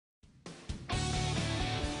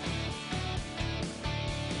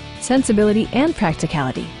Sensibility and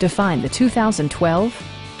practicality define the 2012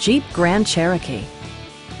 Jeep Grand Cherokee.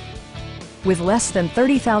 With less than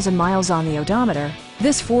 30,000 miles on the odometer,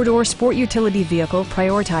 this four-door sport utility vehicle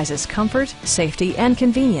prioritizes comfort, safety, and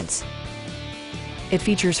convenience. It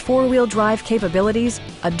features four-wheel drive capabilities,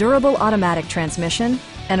 a durable automatic transmission,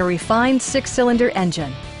 and a refined six-cylinder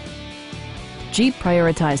engine. Jeep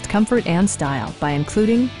prioritized comfort and style by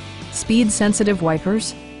including speed-sensitive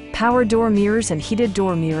wipers, power door mirrors and heated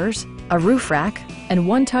door mirrors, a roof rack, and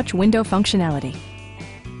one-touch window functionality.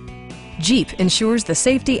 Jeep ensures the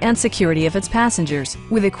safety and security of its passengers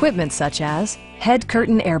with equipment such as head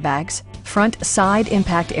curtain airbags, front side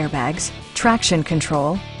impact airbags, traction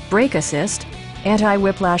control, brake assist,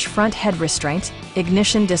 anti-whiplash front head restraints,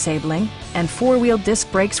 ignition disabling, and four-wheel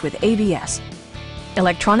disc brakes with ABS.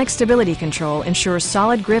 Electronic stability control ensures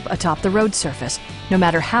solid grip atop the road surface, no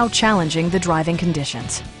matter how challenging the driving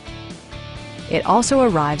conditions. It also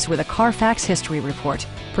arrives with a Carfax history report,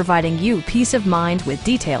 providing you peace of mind with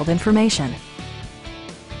detailed information.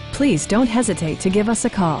 Please don't hesitate to give us a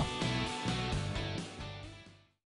call.